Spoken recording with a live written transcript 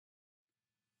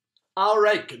All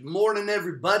right, good morning,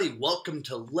 everybody. Welcome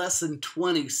to lesson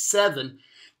 27.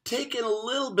 Taking a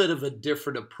little bit of a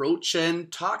different approach and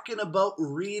talking about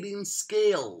reading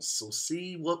scales. So,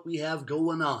 see what we have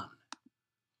going on.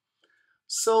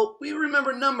 So, we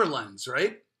remember number lines,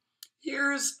 right?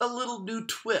 Here's a little new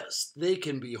twist. They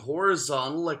can be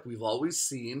horizontal, like we've always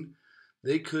seen,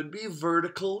 they could be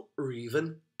vertical or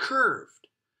even curved.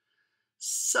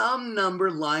 Some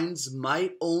number lines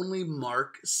might only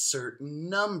mark certain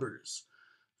numbers.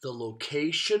 The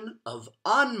location of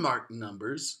unmarked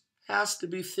numbers has to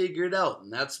be figured out,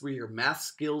 and that's where your math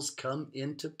skills come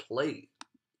into play.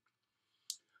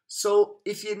 So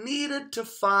if you needed to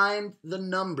find the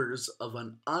numbers of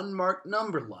an unmarked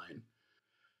number line,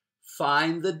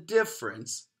 find the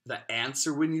difference, the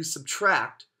answer when you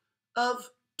subtract,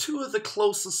 of two of the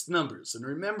closest numbers. And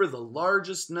remember, the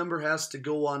largest number has to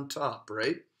go on top,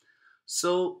 right?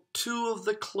 So two of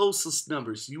the closest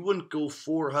numbers, you wouldn't go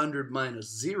 400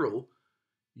 minus 0.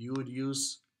 You would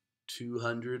use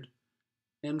 200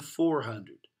 and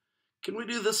 400. Can we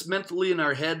do this mentally in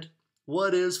our head?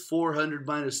 What is 400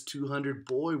 minus 200?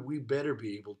 Boy, we better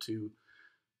be able to.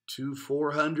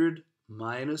 400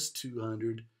 minus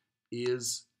 200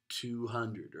 is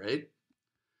 200, right?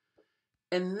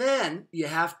 And then you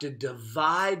have to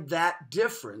divide that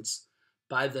difference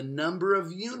by the number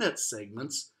of unit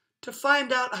segments to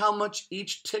find out how much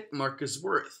each tick mark is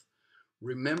worth.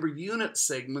 Remember, unit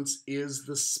segments is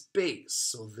the space.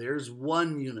 So there's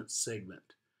 1 unit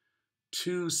segment,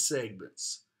 2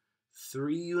 segments,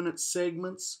 3 unit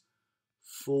segments,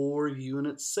 4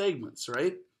 unit segments,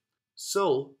 right?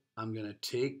 So I'm going to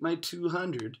take my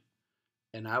 200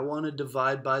 and I want to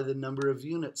divide by the number of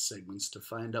unit segments to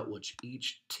find out what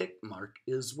each tick mark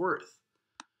is worth.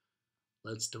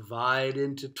 Let's divide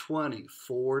into 20.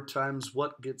 4 times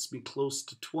what gets me close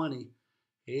to 20?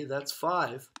 Hey, that's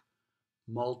 5.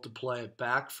 Multiply it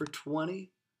back for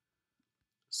 20.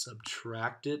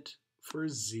 Subtract it for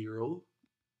 0.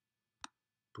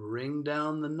 Bring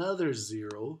down another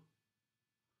 0.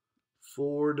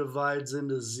 4 divides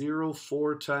into 0.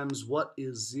 4 times what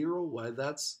is 0? Why,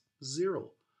 that's 0.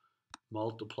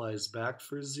 Multiplies back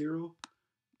for 0,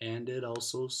 and it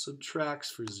also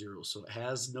subtracts for 0, so it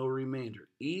has no remainder.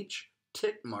 Each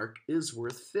tick mark is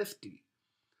worth 50.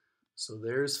 So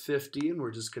there's 50, and we're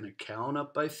just going to count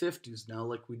up by 50s now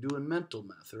like we do in mental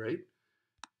math, right?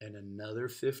 And another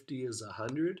 50 is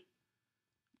 100,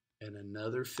 and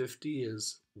another 50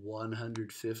 is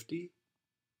 150.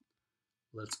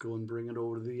 Let's go and bring it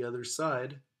over to the other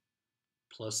side.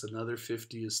 Plus another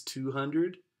 50 is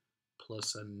 200,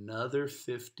 plus another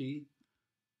 50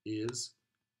 is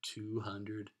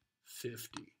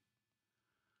 250.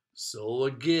 So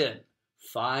again,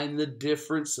 find the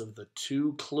difference of the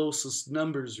two closest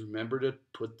numbers. Remember to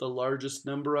put the largest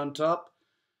number on top.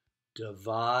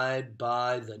 Divide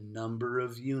by the number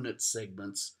of unit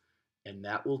segments, and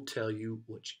that will tell you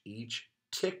which each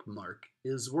tick mark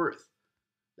is worth.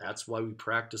 That's why we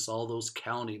practice all those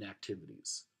counting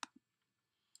activities.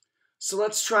 So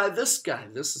let's try this guy.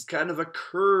 This is kind of a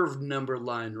curved number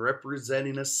line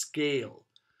representing a scale.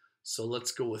 So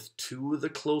let's go with two of the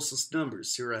closest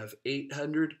numbers. Here I have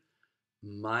 800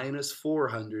 minus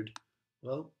 400.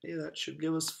 Well, hey, that should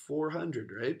give us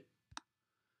 400, right?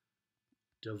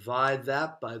 Divide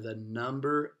that by the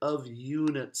number of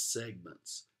unit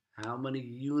segments. How many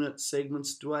unit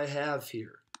segments do I have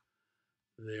here?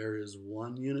 There is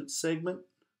 1 unit segment,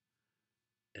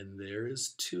 and there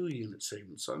is 2 unit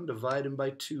segments. So I'm dividing by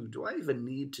 2. Do I even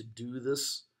need to do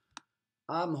this?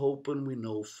 I'm hoping we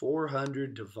know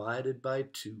 400 divided by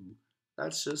 2.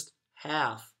 That's just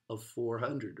half of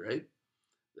 400, right?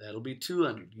 That'll be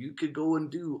 200. You could go and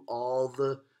do all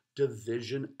the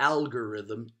division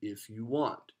algorithm if you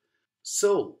want.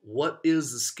 So what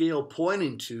is the scale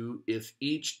pointing to if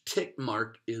each tick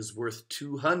mark is worth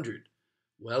 200?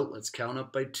 Well, let's count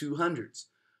up by 200s.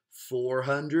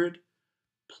 400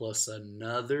 plus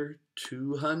another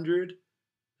 200.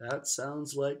 That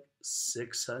sounds like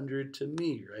 600 to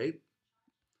me, right?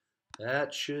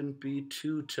 That shouldn't be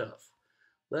too tough.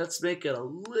 Let's make it a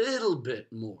little bit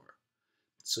more.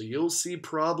 So you'll see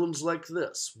problems like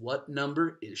this. What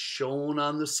number is shown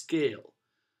on the scale?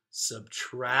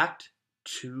 Subtract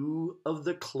 2 of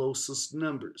the closest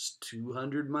numbers.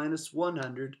 200 minus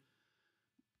 100.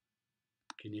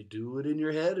 Can you do it in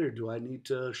your head, or do I need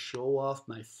to show off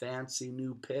my fancy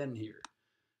new pen here?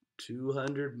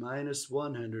 200 minus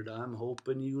 100, I'm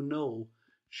hoping you know,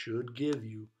 should give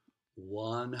you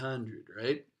 100,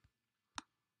 right?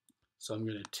 So I'm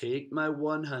going to take my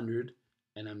 100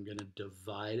 and I'm going to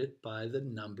divide it by the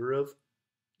number of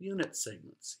unit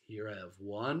segments. Here I have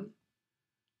 1,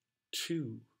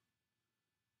 2,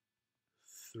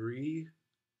 3,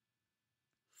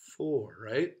 4,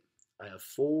 right? I have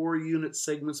 4 unit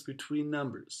segments between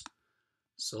numbers.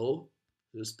 So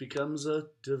this becomes a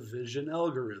division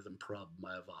algorithm problem.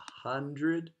 I have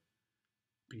 100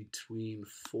 between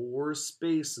 4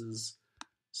 spaces.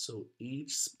 So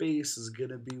each space is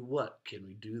going to be what? Can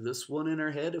we do this one in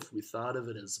our head if we thought of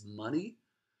it as money?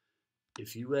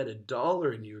 If you had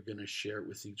 $1 and you were going to share it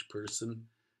with each person,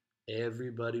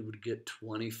 everybody would get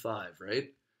 25,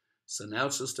 right? So now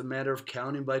it's just a matter of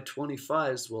counting by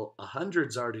 25s. Well,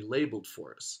 100's already labeled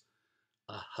for us.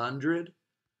 100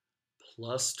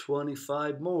 plus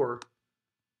 25 more,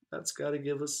 that's got to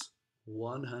give us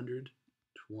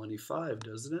 125,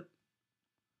 doesn't it?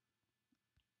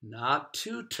 Not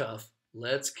too tough.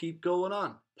 Let's keep going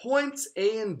on. Points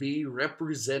A and B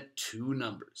represent 2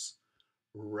 numbers.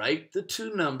 Write the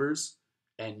 2 numbers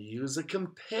and use a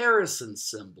comparison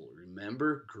symbol.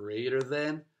 Remember, greater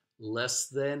than, less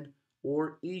than,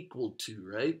 or equal to,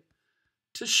 right?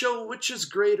 To show which is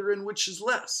greater and which is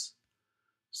less.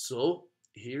 So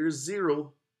here's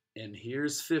 0 and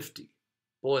here's 50.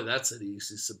 Boy, that's an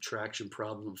easy subtraction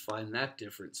problem. Find that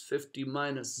difference. 50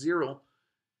 minus 0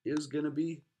 is going to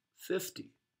be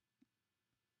 50.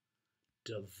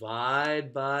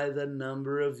 Divide by the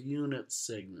number of unit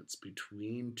segments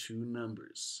between 2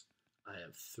 numbers. I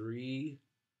have 3,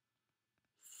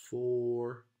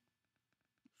 4,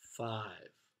 5.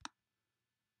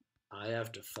 I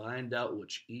have to find out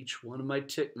which each one of my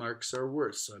tick marks are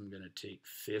worth. So I'm going to take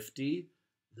 50,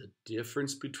 the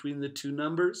difference between the 2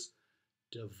 numbers,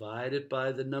 divide it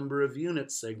by the number of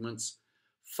unit segments.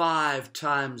 5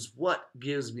 times what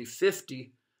gives me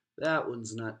 50? That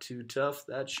one's not too tough.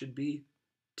 That should be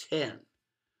 10.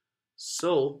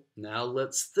 So now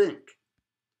let's think.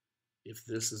 If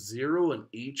this is 0 and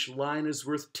each line is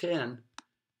worth 10,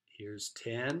 here's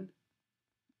 10,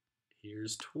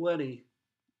 here's 20.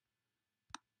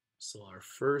 So our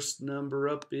first number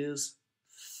up is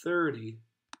 30.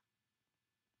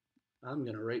 I'm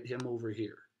going to write him over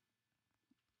here.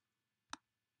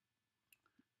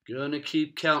 Gonna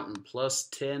keep counting. Plus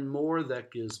 10 more,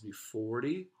 that gives me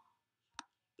 40.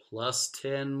 Plus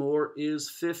 10 more is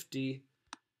 50.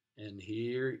 And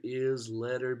here is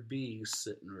letter B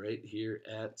sitting right here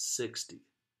at 60.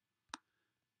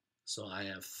 So I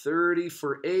have 30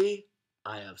 for A,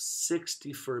 I have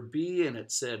 60 for B, and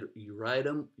it said you write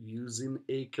them using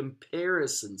a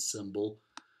comparison symbol.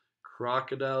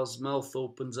 Crocodile's mouth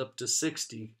opens up to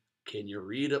 60. Can you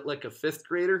read it like a 5th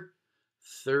grader?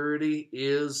 30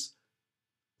 is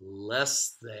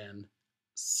less than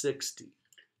 60.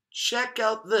 Check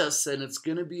out this, and it's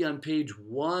going to be on page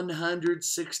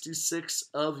 166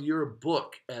 of your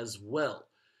book as well,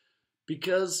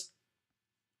 because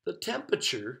the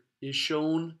temperature is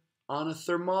shown on a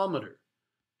thermometer.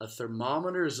 A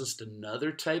thermometer is just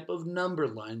another type of number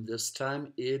line. This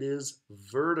time it is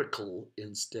vertical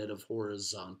instead of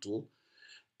horizontal.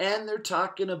 And they're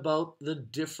talking about the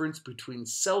difference between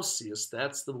Celsius,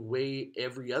 that's the way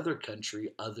every other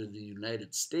country other than the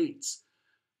United States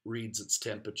reads its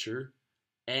temperature,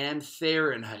 and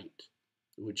Fahrenheit,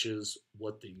 which is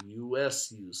what the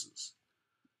US uses.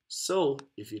 So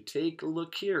if you take a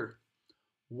look here,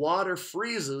 water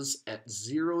freezes at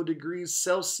 0 degrees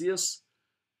Celsius,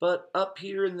 but up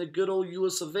here in the good old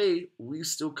US of A, we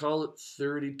still call it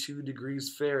 32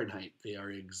 degrees Fahrenheit. They are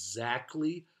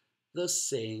exactly the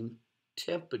same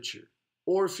temperature.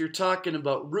 Or if you're talking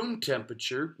about room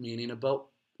temperature, meaning about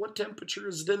what temperature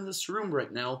is it in this room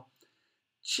right now,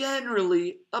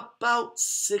 generally about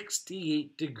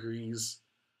 68 degrees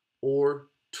or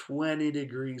 20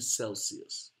 degrees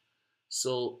Celsius.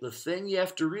 So the thing you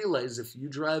have to realize, if you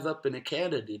drive up into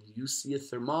Canada and you see a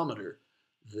thermometer,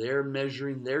 they're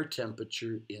measuring their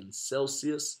temperature in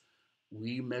Celsius.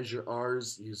 We measure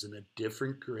ours using a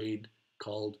different grade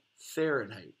called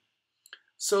Fahrenheit.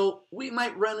 So we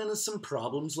might run into some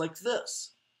problems like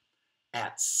this.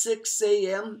 At 6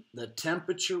 a.m., the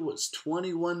temperature was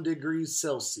 21 degrees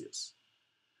Celsius.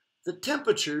 The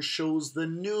temperature shows the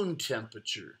noon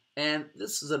temperature, and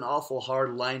this is an awful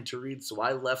hard line to read, so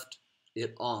I left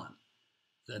it on.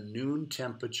 The noon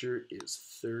temperature is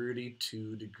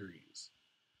 32 degrees.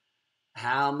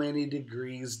 How many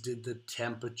degrees did the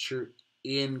temperature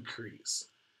increase?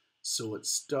 So it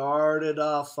started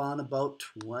off on about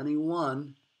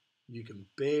 21. You can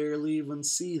barely even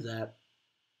see that.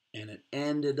 And it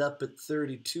ended up at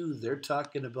 32. They're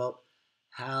talking about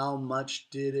how much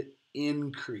did it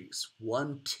increase?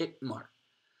 1 tick mark.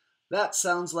 That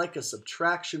sounds like a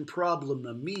subtraction problem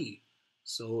to me.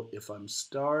 So if I'm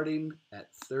starting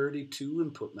at 32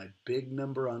 and put my big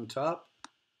number on top,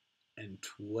 and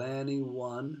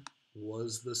 21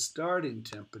 was the starting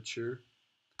temperature.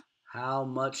 How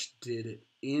much did it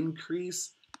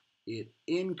increase? It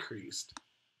increased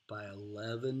by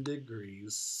 11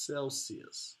 degrees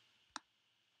Celsius.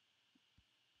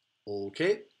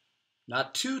 Okay,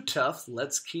 not too tough.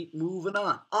 Let's keep moving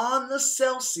on. On the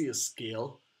Celsius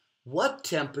scale, what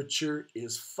temperature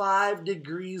is 5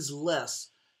 degrees less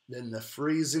than the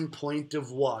freezing point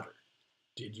of water?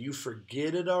 Did you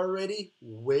forget it already?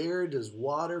 Where does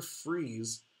water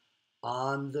freeze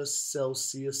on the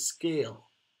Celsius scale?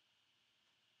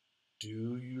 Do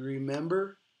you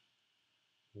remember?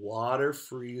 Water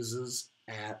freezes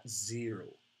at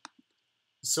 0.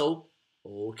 So,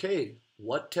 okay,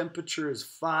 what temperature is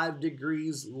 5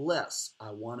 degrees less?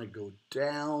 I want to go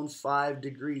down 5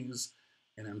 degrees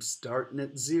and I'm starting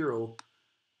at 0.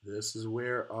 This is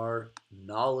where our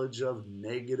knowledge of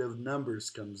negative numbers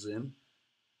comes in.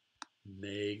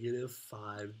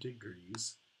 -5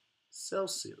 degrees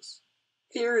Celsius.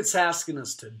 Here it's asking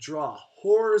us to draw a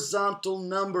horizontal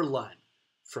number line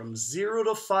from 0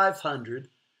 to 500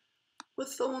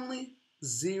 with only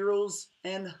zeros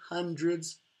and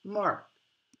hundreds marked.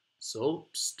 So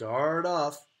start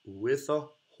off with a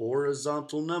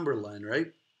horizontal number line,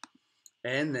 right?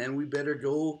 And then we better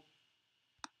go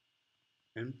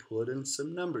and put in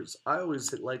some numbers. I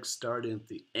always like starting at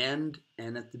the end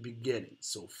and at the beginning.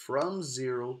 So from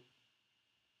 0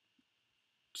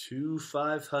 to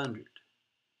 500.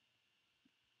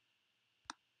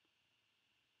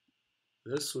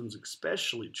 This one's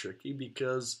especially tricky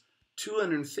because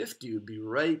 250 would be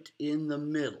right in the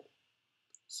middle.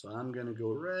 So I'm going to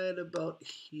go right about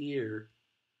here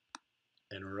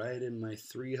and write in my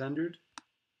 300.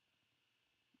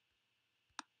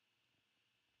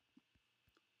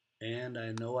 And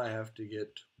I know I have to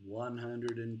get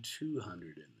 100 and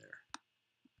 200 in there.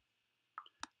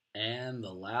 And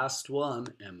the last one,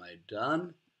 am I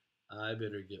done? I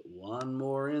better get one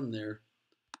more in there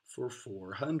for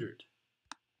 400.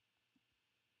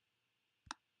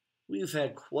 We've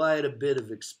had quite a bit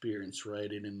of experience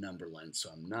writing in number lines,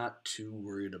 so I'm not too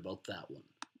worried about that one.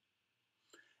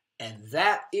 And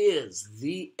that is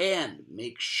the end.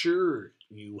 Make sure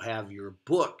you have your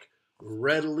book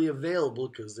readily available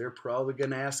because they're probably going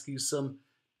to ask you some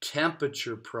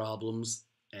temperature problems,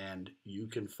 and you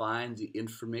can find the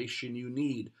information you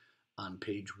need on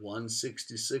page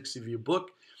 166 of your book.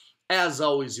 As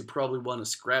always, you probably want a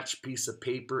scratch piece of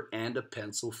paper and a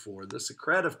pencil for the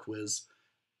Socrative quiz,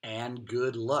 and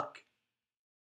good luck.